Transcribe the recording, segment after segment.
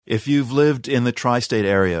If you've lived in the tri-state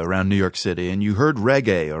area around New York City and you heard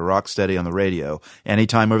reggae or rocksteady on the radio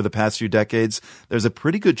anytime over the past few decades, there's a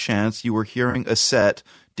pretty good chance you were hearing a set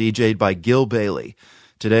DJ'd by Gil Bailey.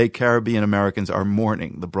 Today, Caribbean Americans are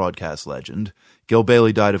mourning the broadcast legend. Gil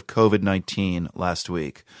Bailey died of COVID-19 last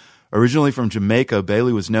week. Originally from Jamaica,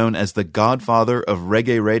 Bailey was known as the godfather of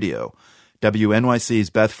reggae radio. WNYC's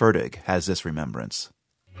Beth Fertig has this remembrance.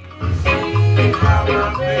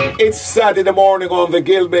 It's Saturday morning on the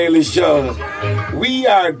Gil Bailey Show. We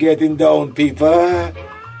are getting down, people.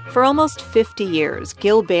 For almost 50 years,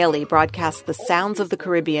 Gil Bailey broadcast the sounds of the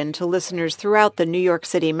Caribbean to listeners throughout the New York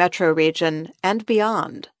City metro region and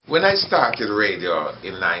beyond. When I started radio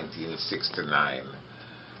in 1969,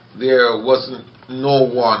 there wasn't no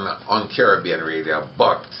one on Caribbean radio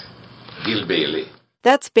but Gil Bailey.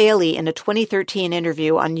 That's Bailey in a 2013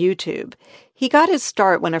 interview on YouTube. He got his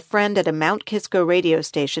start when a friend at a Mount Kisco radio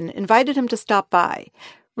station invited him to stop by.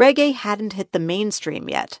 Reggae hadn't hit the mainstream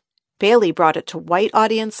yet. Bailey brought it to white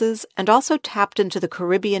audiences and also tapped into the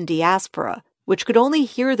Caribbean diaspora, which could only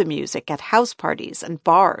hear the music at house parties and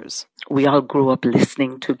bars. We all grew up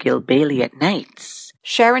listening to Gil Bailey at nights.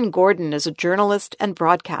 Sharon Gordon is a journalist and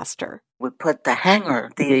broadcaster. We put the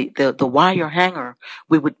hanger, the wire hanger,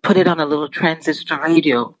 we would put it on a little transistor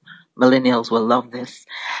radio. Millennials will love this.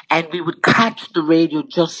 And we would catch the radio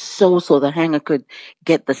just so the hanger could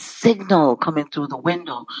get the signal coming through the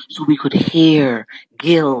window so we could hear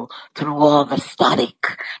Gil through all the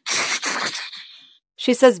static.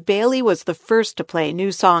 She says Bailey was the first to play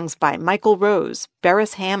new songs by Michael Rose,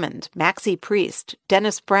 Beres Hammond, Maxie Priest,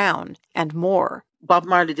 Dennis Brown, and more. Bob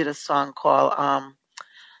Marley did a song called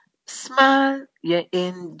Smile, you're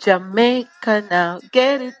in Jamaica now.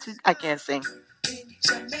 Get it to... I can't sing. In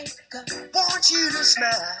Jamaica, want you to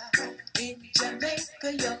smile. In Jamaica,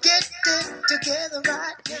 you'll get it together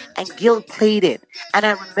right now. And Gil played it. And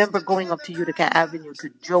I remember going up to Utica Avenue to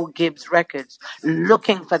Joe Gibbs Records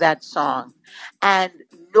looking for that song. And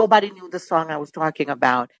nobody knew the song I was talking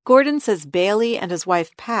about. Gordon says Bailey and his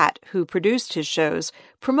wife Pat, who produced his shows,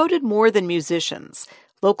 promoted more than musicians.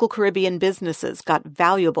 Local Caribbean businesses got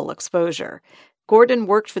valuable exposure. Gordon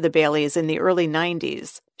worked for the Baileys in the early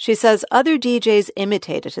 90s. She says other DJs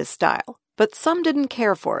imitated his style, but some didn't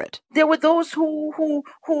care for it. There were those who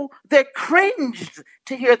they cringed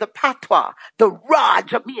to hear the patois, the raw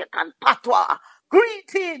Jamaican patois.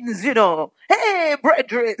 Greetings, Hey,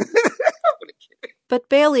 brethren. But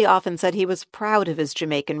Bailey often said he was proud of his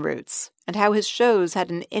Jamaican roots and how his shows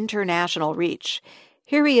had an international reach.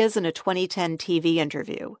 Here he is in a 2010 TV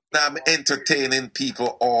interview. I'm entertaining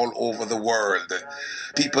people all over the world.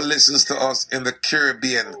 People listen to us in the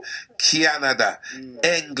Caribbean, Canada,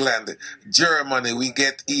 England, Germany. We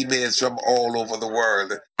get emails from all over the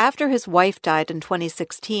world. After his wife died in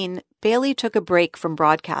 2016, Bailey took a break from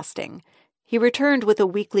broadcasting. He returned with a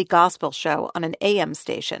weekly gospel show on an AM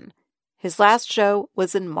station. His last show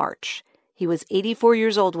was in March. He was 84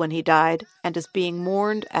 years old when he died and is being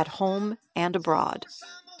mourned at home and abroad.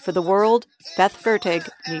 For The World, Beth Fertig,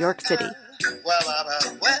 New York City. Well,